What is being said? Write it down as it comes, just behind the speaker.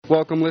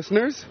Welcome,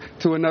 listeners,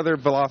 to another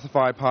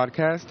Velocify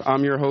podcast.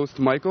 I'm your host,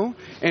 Michael,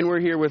 and we're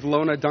here with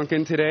Lona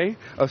Duncan today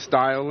of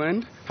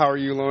Styleland. How are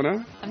you,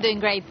 Lona? I'm doing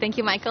great. Thank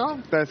you,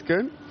 Michael. That's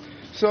good.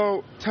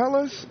 So tell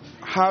us,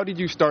 how did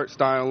you start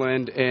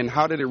Styleland and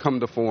how did it come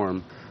to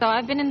form? So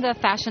I've been in the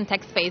fashion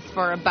tech space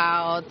for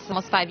about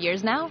almost 5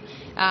 years now,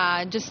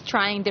 just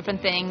trying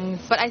different things.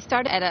 But I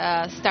started at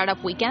a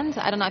startup weekend.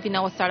 I don't know if you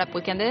know what startup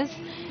weekend is,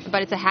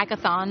 but it's a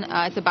hackathon.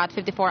 It's about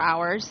 54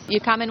 hours. You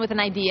come in with an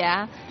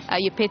idea,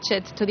 you pitch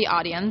it to the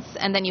audience,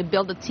 and then you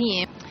build a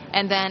team.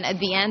 And then at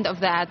the end of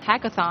that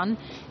hackathon,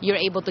 you're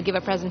able to give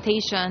a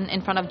presentation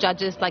in front of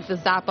judges like the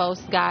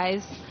Zappos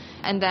guys,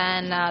 and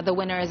then the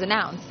winner is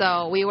announced.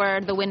 So we were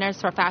the winners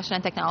for fashion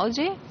and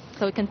technology.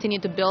 So we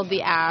continued to build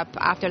the app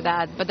after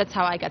that, but that's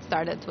how I got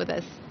started with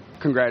this.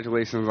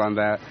 Congratulations on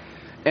that.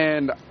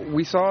 And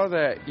we saw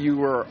that you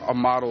were a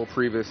model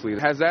previously.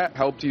 Has that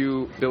helped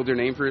you build your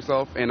name for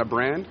yourself and a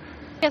brand?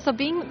 Yeah, so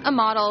being a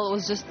model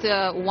was just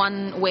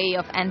one way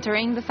of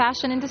entering the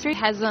fashion industry. It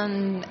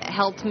hasn't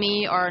helped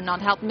me or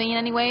not helped me in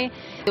any way.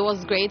 It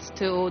was great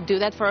to do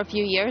that for a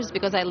few years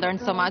because I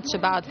learned so much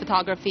about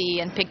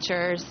photography and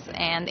pictures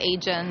and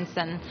agents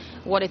and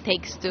what it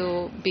takes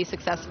to be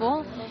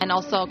successful, and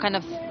also kind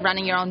of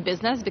running your own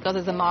business, because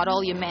as a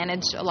model you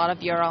manage a lot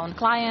of your own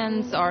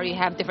clients, or you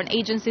have different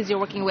agencies you're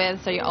working with,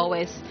 so you're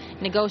always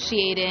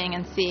negotiating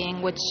and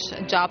seeing which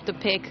job to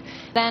pick.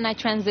 Then I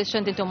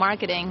transitioned into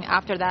marketing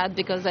after that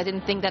because I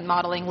didn't think that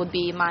modeling would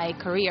be my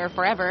career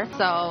forever.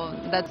 So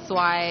that's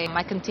why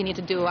I continue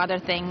to do other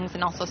things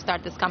and also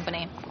start this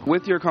company.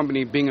 With your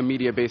company being a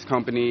media-based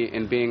company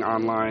and being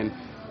online,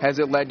 has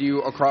it led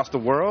you across the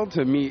world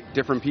to meet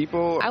different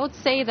people? I would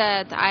say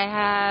that I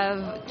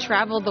have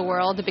traveled the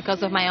world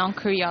because of my own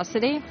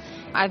curiosity.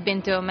 I've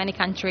been to many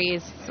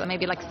countries,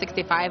 maybe like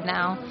 65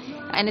 now,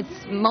 and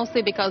it's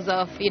mostly because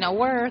of,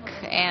 work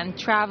and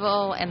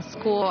travel and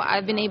school.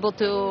 I've been able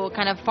to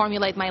kind of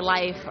formulate my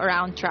life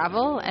around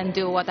travel and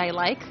do what I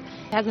like.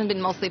 It hasn't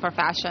been mostly for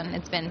fashion,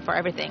 it's been for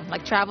everything.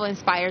 Like, travel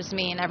inspires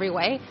me in every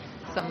way,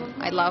 so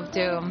I love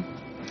to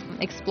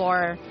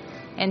explore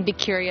and be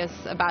curious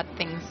about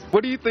things.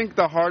 What do you think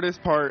the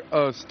hardest part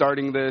of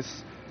starting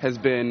this has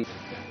been?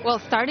 Well,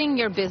 starting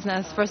your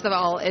business, first of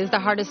all, is the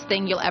hardest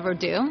thing you'll ever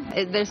do.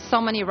 There's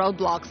so many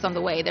roadblocks on the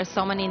way. There's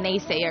so many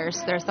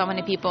naysayers. There's so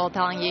many people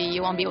telling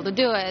you won't be able to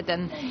do it,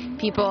 and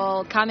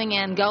people coming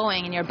and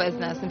going in your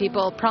business, and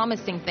people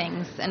promising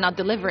things and not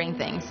delivering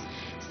things.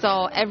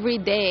 So every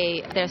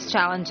day there's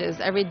challenges.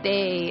 Every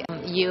day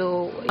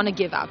you want to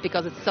give up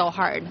because it's so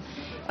hard.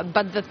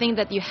 But the thing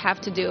that you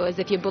have to do is,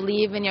 if you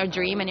believe in your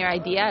dream and your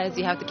idea, is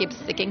you have to keep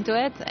sticking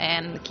to it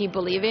and keep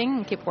believing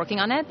and keep working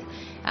on it.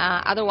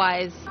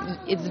 Otherwise,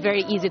 it's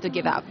very easy to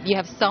give up. You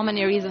have so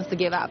many reasons to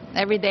give up.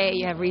 Every day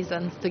you have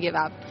reasons to give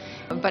up.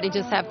 But you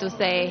just have to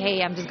say,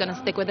 hey, I'm just going to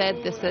stick with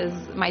it. This is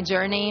my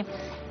journey.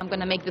 I'm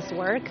going to make this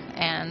work.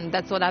 And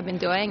that's what I've been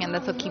doing, and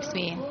that's what keeps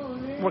me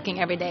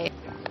working every day.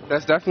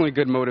 That's definitely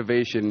good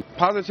motivation.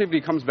 Positivity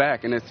comes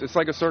back, and it's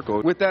like a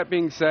circle. With that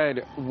being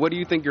said, what do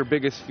you think your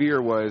biggest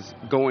fear was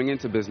going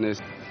into business?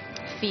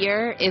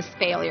 Fear is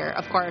failure,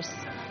 of course,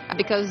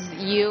 because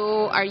you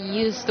are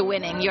used to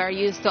winning. You are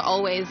used to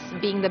always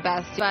being the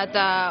best.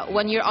 But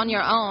when you're on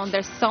your own,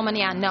 there's so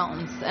many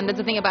unknowns. And that's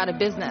the thing about a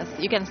business.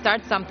 You can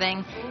start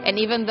something, and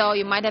even though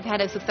you might have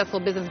had a successful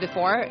business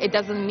before, it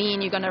doesn't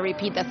mean you're going to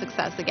repeat that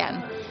success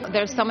again.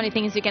 There's so many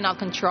things you cannot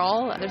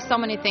control. There's so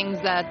many things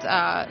that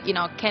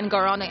can go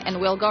wrong and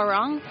will go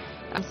wrong.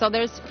 So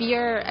there's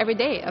fear every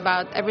day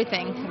about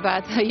everything.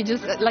 But you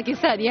just, like you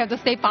said, you have to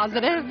stay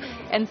positive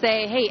and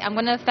say, hey, I'm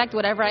going to affect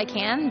whatever I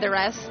can. The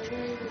rest,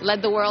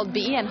 let the world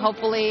be, and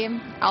hopefully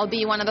I'll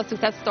be one of the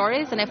success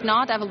stories. And if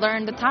not, I've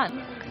learned a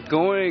ton.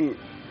 Going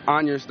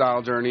on your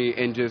style journey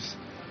and just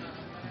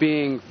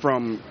being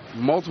from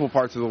multiple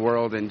parts of the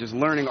world and just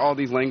learning all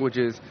these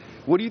languages,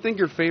 what do you think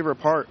your favorite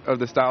part of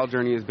the style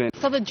journey has been?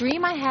 So the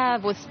dream I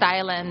have with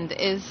Styleland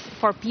is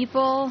for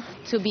people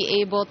to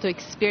be able to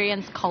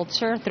experience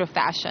culture through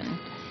fashion.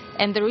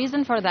 And the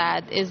reason for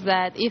that is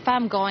that if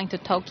I'm going to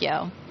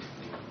Tokyo,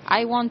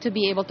 I want to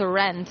be able to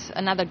rent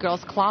another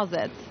girl's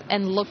closet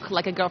and look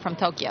like a girl from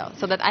Tokyo,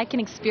 so that I can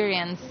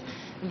experience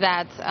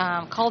that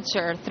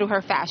culture through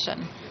her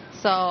fashion.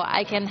 So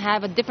I can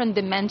have a different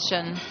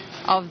dimension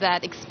of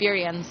that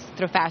experience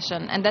through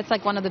fashion. And that's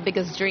like one of the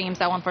biggest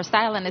dreams I want for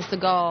Styleland, is to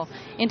go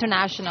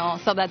international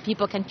so that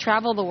people can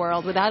travel the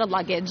world without a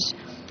luggage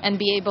and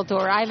be able to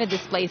arrive at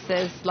these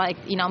places like,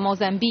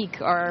 Mozambique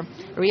or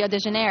Rio de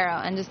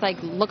Janeiro and just like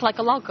look like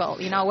a local,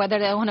 whether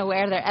they want to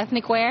wear their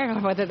ethnic wear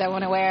or whether they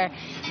want to wear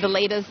the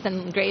latest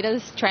and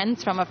greatest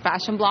trends from a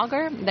fashion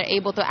blogger. They're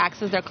able to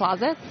access their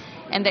closet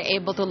and they're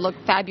able to look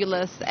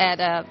fabulous at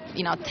a,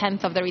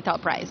 tenth of the retail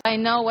price. I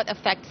know what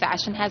effect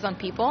fashion has on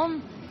people.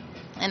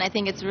 And I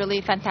think it's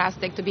really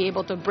fantastic to be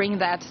able to bring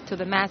that to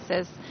the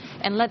masses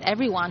and let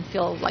everyone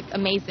feel like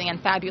amazing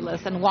and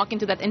fabulous and walk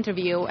into that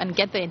interview and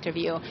get the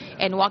interview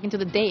and walk into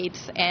the date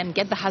and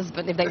get the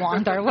husband if they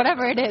want or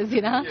whatever it is,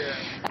 you know.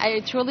 Yeah. I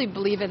truly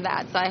believe in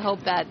that. So I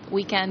hope that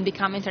we can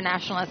become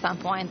international at some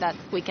point, that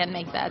we can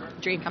make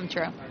that dream come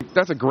true.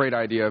 That's a great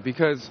idea,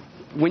 because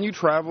when you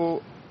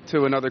travel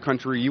to another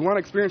country, you want to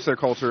experience their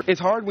culture. It's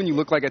hard when you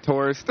look like a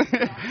tourist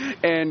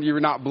and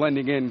you're not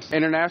blending in.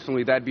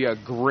 Internationally, that'd be a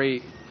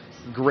great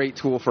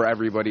tool for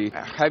everybody.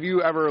 Have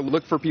you ever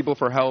looked for people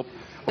for help?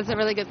 That's a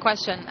really good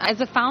question.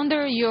 As a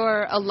founder,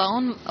 you're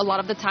alone a lot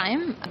of the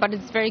time, but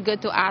it's very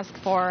good to ask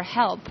for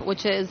help,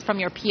 which is from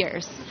your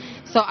peers.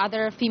 So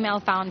other female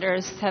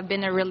founders have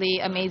been a really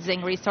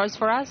amazing resource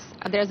for us.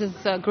 There's this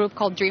group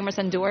called Dreamers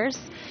and Doers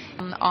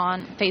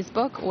on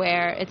Facebook,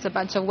 where it's a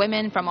bunch of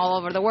women from all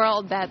over the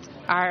world that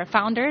are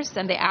founders,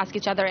 and they ask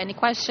each other any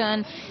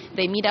question.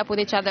 They meet up with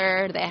each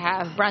other. They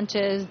have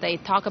brunches. They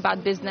talk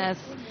about business.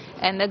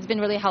 And that's been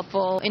really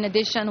helpful. In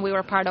addition, we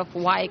were part of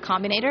Y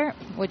Combinator,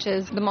 which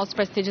is the most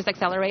prestigious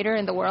accelerator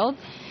in the world.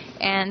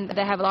 And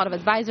they have a lot of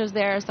advisors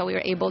there, so we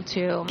were able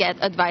to get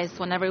advice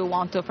whenever we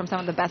want to from some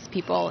of the best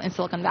people in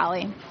Silicon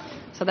Valley.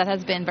 So that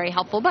has been very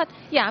helpful. But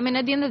yeah, I mean,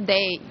 at the end of the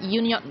day,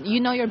 you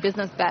know your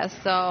business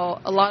best. So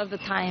a lot of the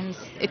times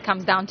it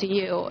comes down to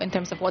you in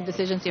terms of what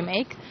decisions you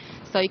make.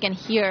 So you can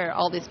hear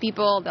all these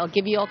people, they'll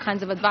give you all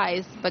kinds of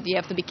advice, but you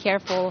have to be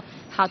careful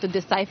how to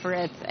decipher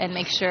it and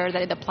make sure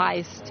that it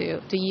applies to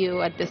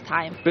you at this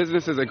time.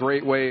 Business is a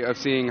great way of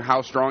seeing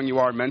how strong you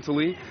are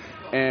mentally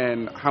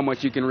and how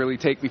much you can really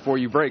take before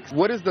you break.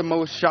 What is the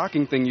most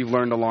shocking thing you've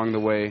learned along the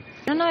way?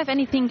 I don't know if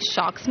anything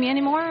shocks me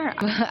anymore.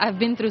 I've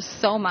been through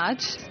so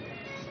much.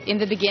 In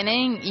the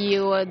beginning,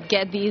 you would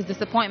get these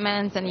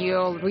disappointments and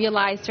you'll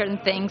realize certain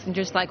things and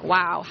just like,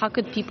 wow, how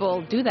could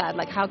people do that?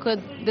 Like, how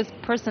could this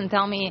person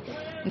tell me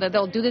that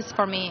they'll do this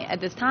for me at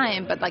this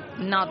time, but like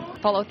not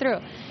follow through?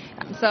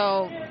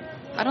 So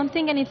I don't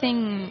think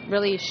anything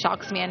really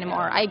shocks me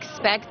anymore. I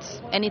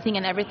expect anything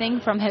and everything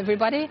from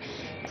everybody,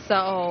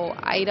 so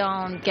I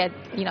don't get,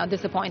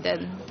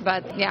 disappointed.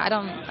 But yeah, I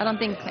don't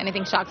think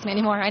anything shocks me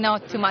anymore. I know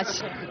too much.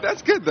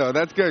 That's good though.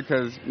 That's good,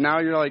 because now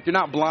you're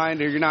not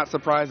blind, or you're not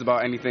surprised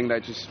about anything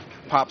that just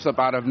pops up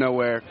out of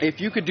nowhere.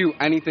 If you could do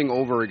anything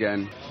over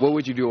again, what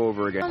would you do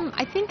over again?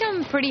 I think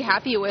I'm pretty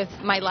happy with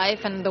my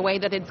life and the way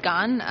that it's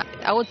gone.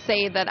 I would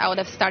say that I would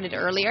have started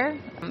earlier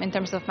in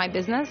terms of my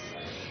business.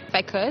 If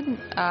I could,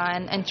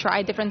 and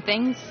try different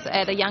things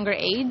at a younger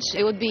age.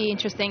 It would be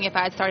interesting if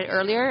I had started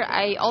earlier.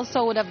 I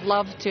also would have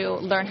loved to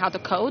learn how to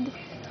code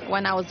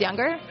when I was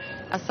younger,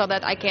 so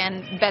that I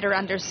can better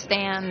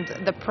understand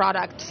the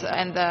product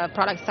and the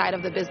product side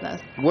of the business.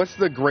 What's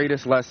the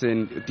greatest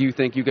lesson do you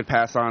think you could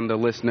pass on to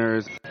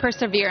listeners?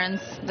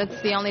 Perseverance.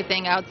 That's the only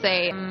thing I would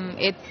say.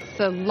 It's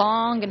a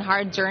long and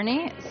hard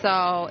journey,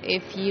 so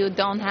if you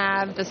don't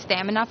have the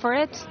stamina for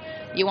it,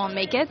 you won't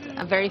make it.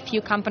 Very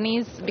few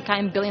companies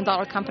become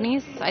billion-dollar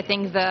companies. I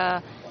think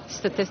the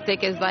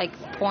statistic is like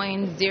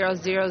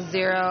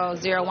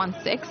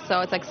 0.000016, so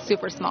it's like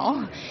super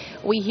small.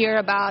 We hear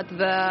about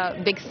the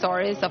big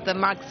stories of the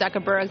Mark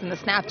Zuckerbergs and the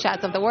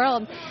Snapchats of the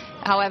world.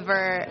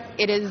 However,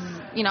 it is,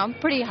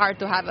 pretty hard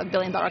to have a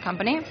billion-dollar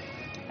company.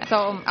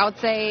 So I would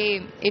say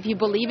if you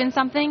believe in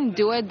something,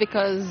 do it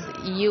because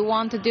you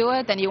want to do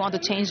it and you want to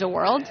change the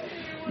world.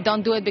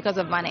 Don't do it because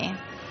of money.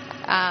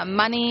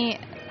 Money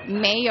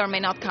may or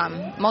may not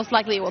come. Most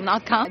likely it will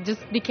not come.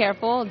 Just be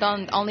careful.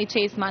 Don't only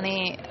chase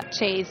money.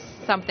 Chase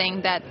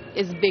something that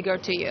is bigger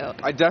to you.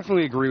 I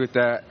definitely agree with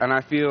that. And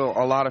I feel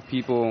a lot of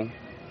people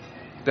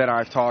that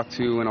I've talked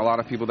to and a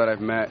lot of people that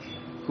I've met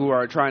who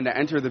are trying to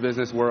enter the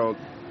business world,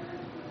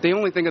 they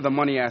only think of the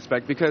money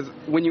aspect, because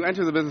when you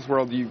enter the business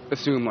world, you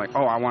assume like,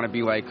 oh, I want to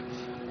be like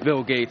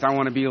Bill Gates. I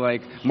want to be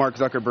like Mark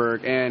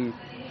Zuckerberg. And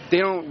they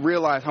don't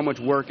realize how much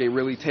work it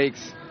really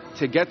takes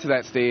to get to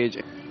that stage.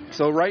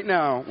 So right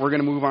now, we're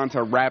going to move on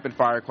to rapid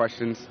fire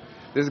questions.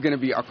 This is going to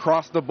be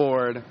across the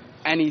board,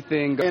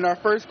 anything. And our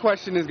first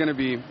question is going to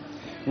be,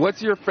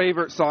 what's your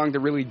favorite song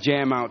to really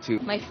jam out to?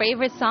 My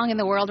favorite song in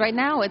the world right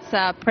now, it's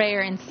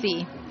Prayer in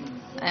C.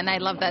 And I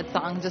love that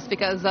song just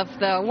because of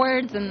the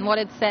words and what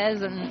it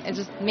says, and it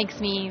just makes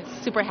me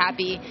super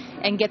happy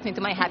and gets me to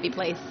my happy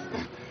place.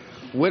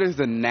 What is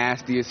the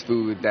nastiest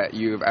food that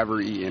you've ever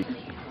eaten?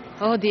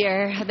 Oh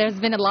dear, there's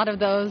been a lot of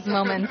those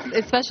moments,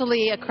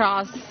 especially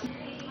across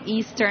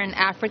Eastern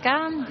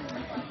Africa,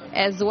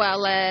 as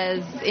well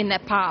as in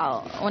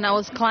Nepal. When I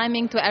was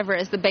climbing to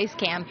Everest, the base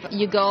camp,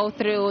 you go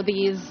through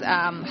these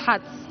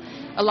huts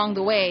along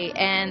the way,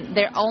 and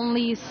they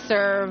only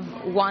serve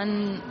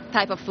one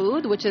type of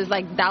food, which is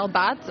like dal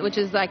bhat, which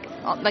is like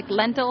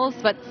lentils,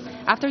 but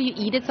after you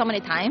eat it so many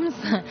times,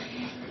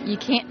 you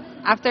can't,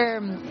 after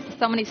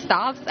so many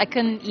stops, I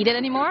couldn't eat it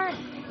anymore.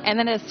 And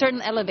then at a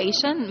certain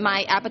elevation,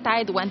 my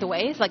appetite went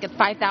away. It's like at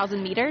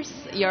 5,000 meters,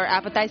 your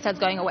appetite starts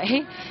going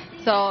away.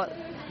 So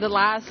the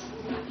last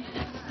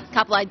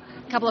couple of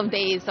couple of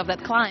days of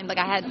that climb, like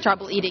I had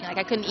trouble eating. Like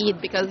I couldn't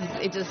eat because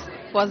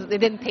it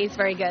didn't taste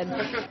very good.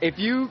 If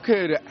you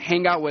could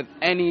hang out with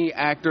any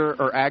actor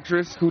or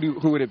actress, who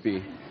would it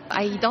be?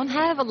 I don't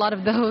have a lot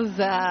of those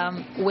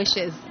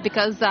wishes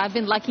because I've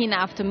been lucky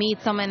enough to meet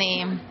so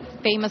many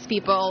famous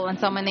people and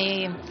so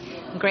many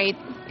great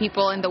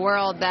people in the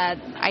world that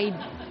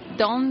I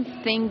don't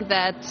think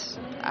that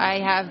I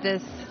have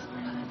this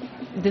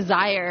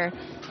desire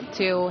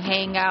to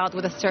hang out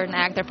with a certain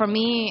actor. For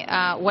me,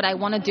 what I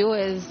want to do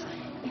is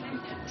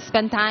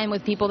spend time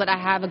with people that I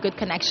have a good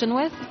connection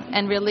with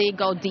and really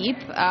go deep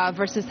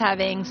versus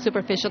having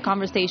superficial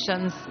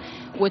conversations,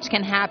 which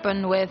can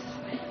happen with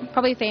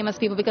probably famous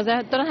people because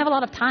they don't have a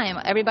lot of time.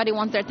 Everybody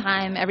wants their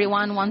time.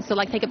 Everyone wants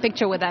to take a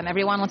picture with them.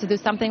 Everyone wants to do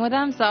something with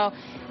them. So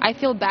I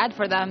feel bad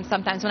for them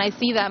sometimes. When I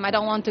see them, I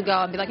don't want to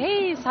go and be like,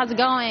 hey, how's it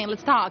going?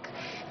 Let's talk.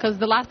 Because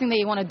the last thing that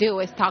you want to do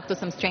is talk to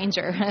some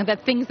stranger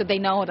that thinks that they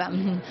know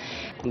them.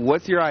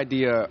 What's your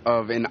idea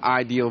of an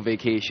ideal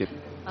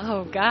vacation?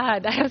 Oh,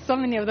 God, I have so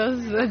many of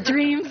those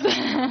dreams.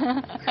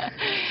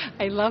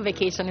 I love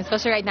vacation,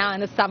 especially right now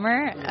in the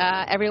summer.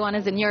 Everyone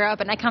is in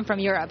Europe, and I come from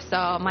Europe,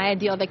 so my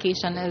ideal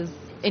vacation is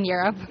in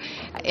Europe.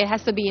 It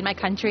has to be in my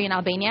country, in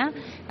Albania,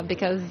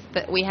 because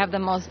we have the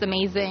most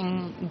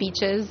amazing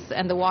beaches,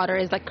 and the water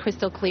is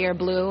crystal clear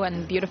blue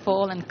and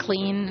beautiful and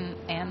clean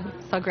and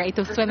so great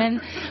to swim in.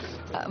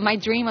 My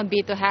dream would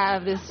be to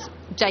have this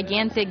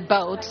gigantic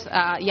boat,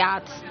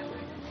 yacht,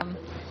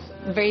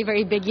 very,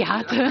 very big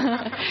yacht,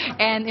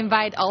 and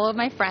invite all of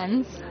my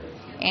friends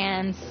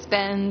and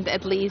spend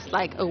at least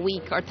a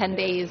week or 10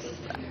 days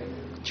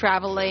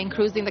traveling,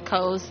 cruising the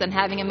coast, and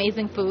having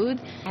amazing food,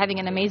 having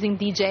an amazing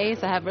DJ,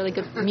 so I have really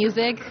good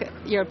music,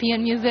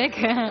 European music,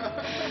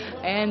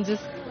 and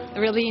just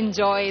really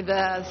enjoy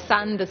the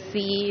sun, the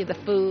sea, the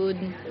food,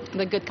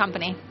 the good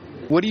company.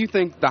 What do you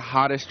think the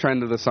hottest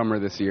trend of the summer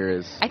this year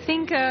is? I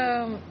think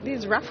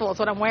these ruffles,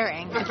 what I'm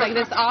wearing. It's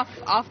this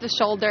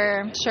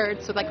off-the-shoulder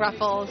shirts with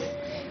ruffles.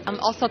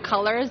 Also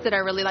colors that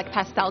are really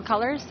pastel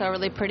colors, so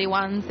really pretty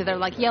ones, either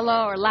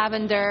yellow or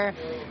lavender,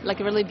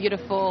 really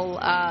beautiful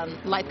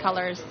light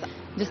colors.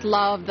 Just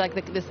love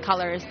these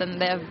colors, and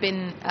they've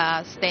been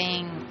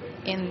staying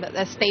in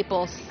the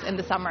staples in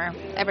the summer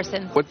ever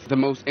since. What's the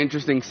most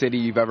interesting city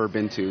you've ever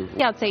been to?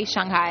 Yeah, I'd say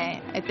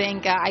Shanghai. I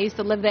think I used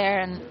to live there,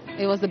 and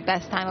it was the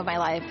best time of my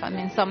life. I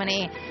mean, so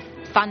many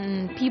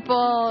fun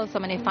people, so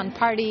many fun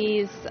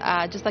parties,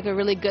 just a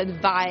really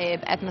good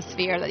vibe,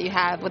 atmosphere that you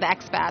have with the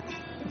expats.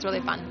 It's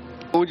really fun.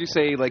 What would you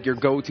say your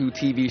go-to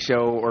TV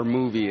show or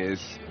movie is?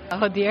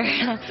 Oh dear,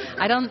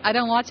 I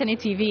don't watch any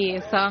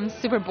TV, so I'm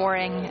super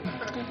boring.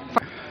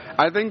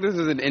 I think this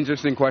is an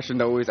interesting question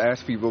to always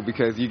ask people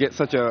because you get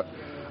such a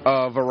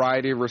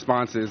variety of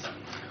responses.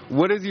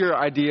 What is your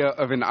idea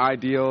of an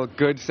ideal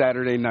good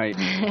Saturday night?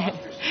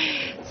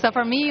 So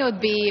for me, it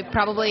would be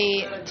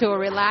probably to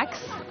relax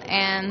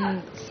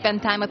and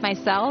spend time with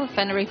myself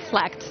and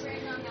reflect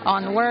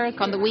on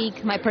work, on the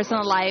week, my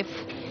personal life.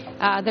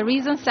 The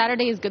reason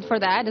Saturday is good for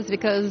that is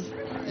because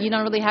you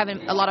don't really have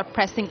a lot of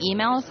pressing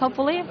emails,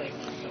 hopefully.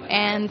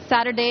 And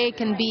Saturday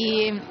can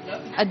be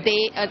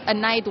a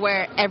night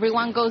where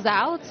everyone goes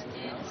out,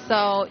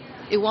 so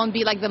it won't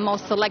be the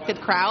most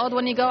selected crowd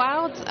when you go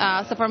out.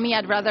 So for me,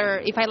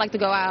 if I like to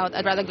go out,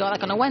 I'd rather go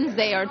on a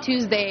Wednesday or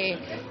Tuesday,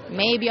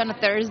 maybe on a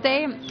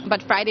Thursday.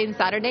 But Friday and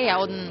Saturday, I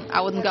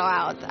wouldn't go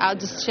out. I'll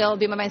just chill,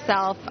 be by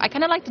myself. I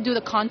kind of like to do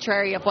the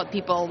contrary of what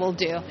people will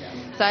do.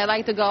 So I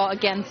like to go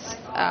against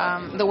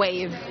the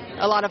wave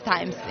a lot of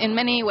times in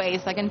many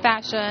ways, in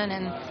fashion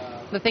and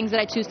the things that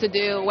I choose to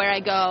do, where I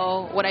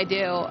go, what I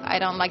do. I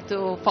don't like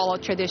to follow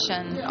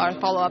tradition or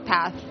follow a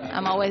path.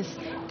 I'm always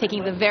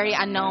taking the very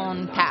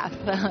unknown path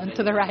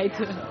to the right.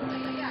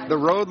 The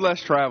road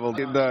less traveled,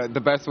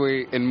 the best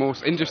way and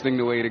most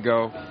interesting way to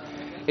go.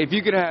 If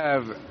you could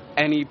have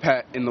any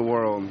pet in the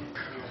world,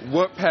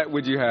 what pet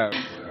would you have?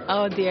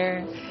 Oh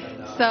dear.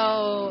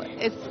 So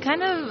it's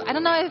I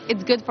don't know if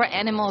it's good for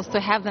animals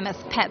to have them as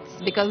pets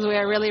because we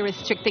are really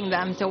restricting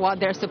them to what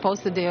they're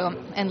supposed to do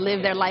and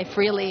live their life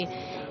freely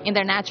in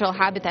their natural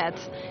habitat.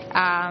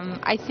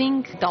 I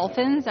think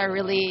dolphins are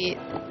really,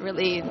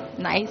 really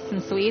nice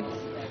and sweet.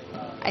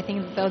 I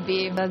think that would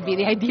be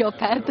the ideal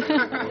pet.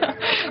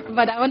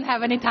 But I wouldn't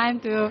have any time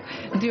to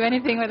do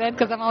anything with it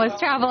because I'm always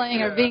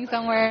traveling or being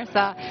somewhere. So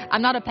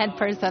I'm not a pet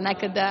person. I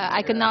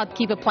could not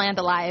keep a plant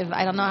alive.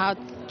 I don't know how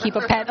to keep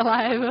a pet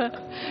alive.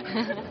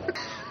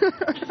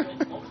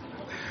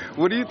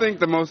 What do you think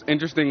the most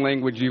interesting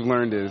language you've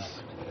learned is?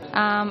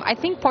 I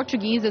think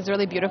Portuguese is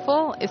really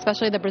beautiful,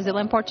 especially the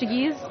Brazilian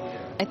Portuguese.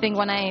 I think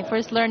when I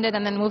first learned it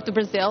and then moved to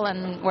Brazil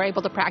and were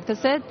able to practice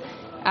it,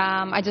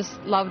 I just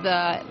love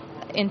the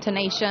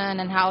intonation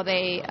and how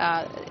they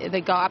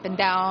go up and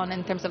down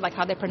in terms of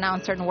how they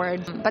pronounce certain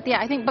words. But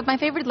yeah, but my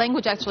favorite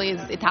language actually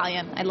is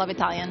Italian. I love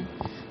Italian.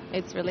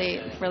 It's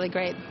really, really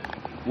great.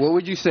 What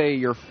would you say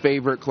your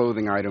favorite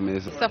clothing item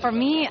is? So for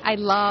me, I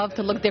love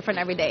to look different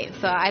every day.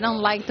 So I don't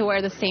like to wear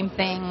the same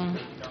thing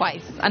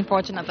twice,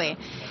 unfortunately.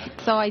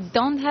 So I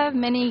don't have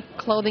many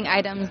clothing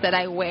items that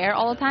I wear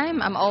all the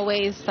time. I'm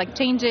always like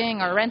changing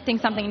or renting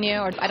something new,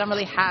 or I don't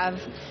really have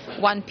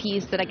one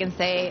piece that I can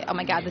say, oh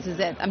my God, this is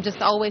it. I'm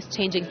just always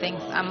changing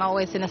things. I'm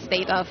always in a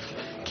state of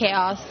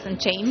chaos and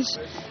change.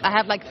 I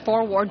have like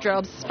 4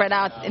 wardrobes spread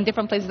out in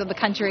different places of the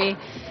country.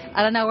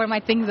 I don't know where my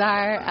things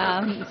are.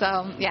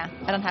 So yeah,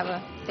 I don't have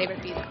a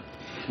favorite piece.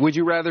 Would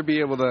you rather be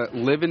able to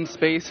live in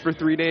space for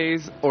 3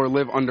 days or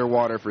live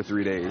underwater for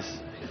 3 days?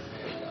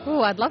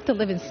 Oh, I'd love to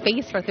live in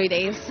space for 3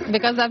 days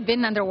because I've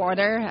been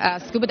underwater,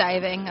 scuba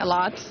diving a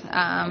lot.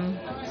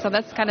 So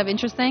that's kind of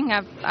interesting.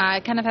 I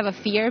kind of have a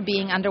fear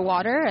being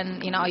underwater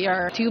and,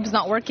 your tube's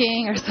not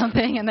working or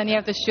something, and then you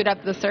have to shoot up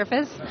to the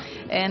surface.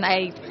 And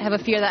I have a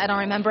fear that I don't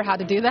remember how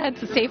to do that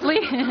safely.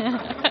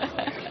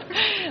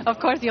 Of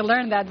course, you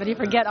learn that, but you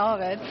forget all of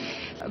it.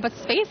 But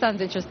space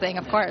sounds interesting,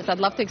 of course. I'd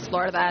love to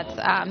explore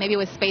that, maybe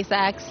with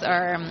SpaceX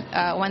or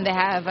when they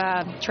have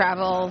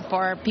travel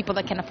for people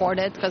that can afford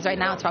it, because right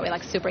now it's probably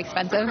like super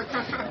expensive.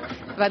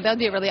 But that would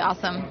be really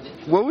awesome.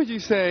 What would you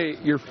say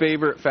your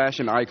favorite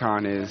fashion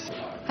icon is?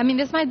 I mean,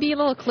 this might be a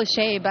little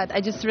cliche, but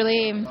I just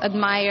really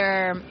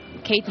admire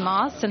Kate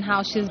Moss and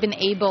how she's been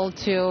able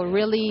to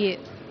really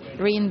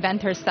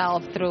reinvent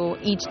herself through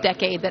each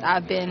decade that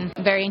I've been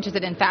very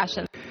interested in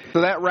fashion. So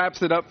that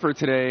wraps it up for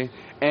today,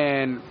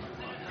 and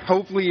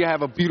hopefully you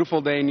have a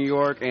beautiful day in New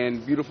York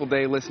and beautiful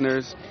day,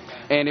 listeners.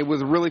 And it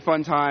was a really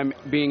fun time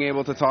being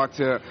able to talk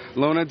to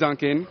Lona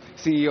Duncan,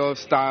 CEO of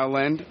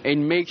Styleland.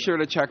 And make sure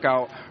to check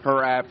out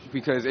her app,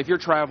 because if you're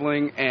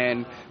traveling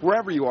and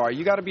wherever you are,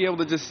 you got to be able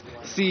to just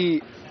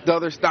see the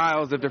other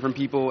styles of different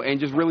people and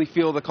just really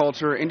feel the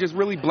culture and just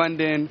really blend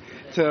in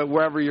to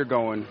wherever you're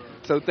going.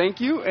 So thank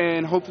you,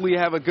 and hopefully you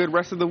have a good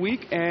rest of the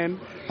week and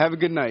have a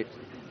good night.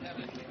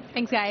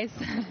 Thanks, guys.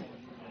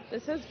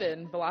 This has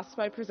been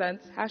Velocify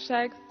Presents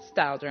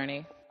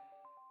 #StyleJourney.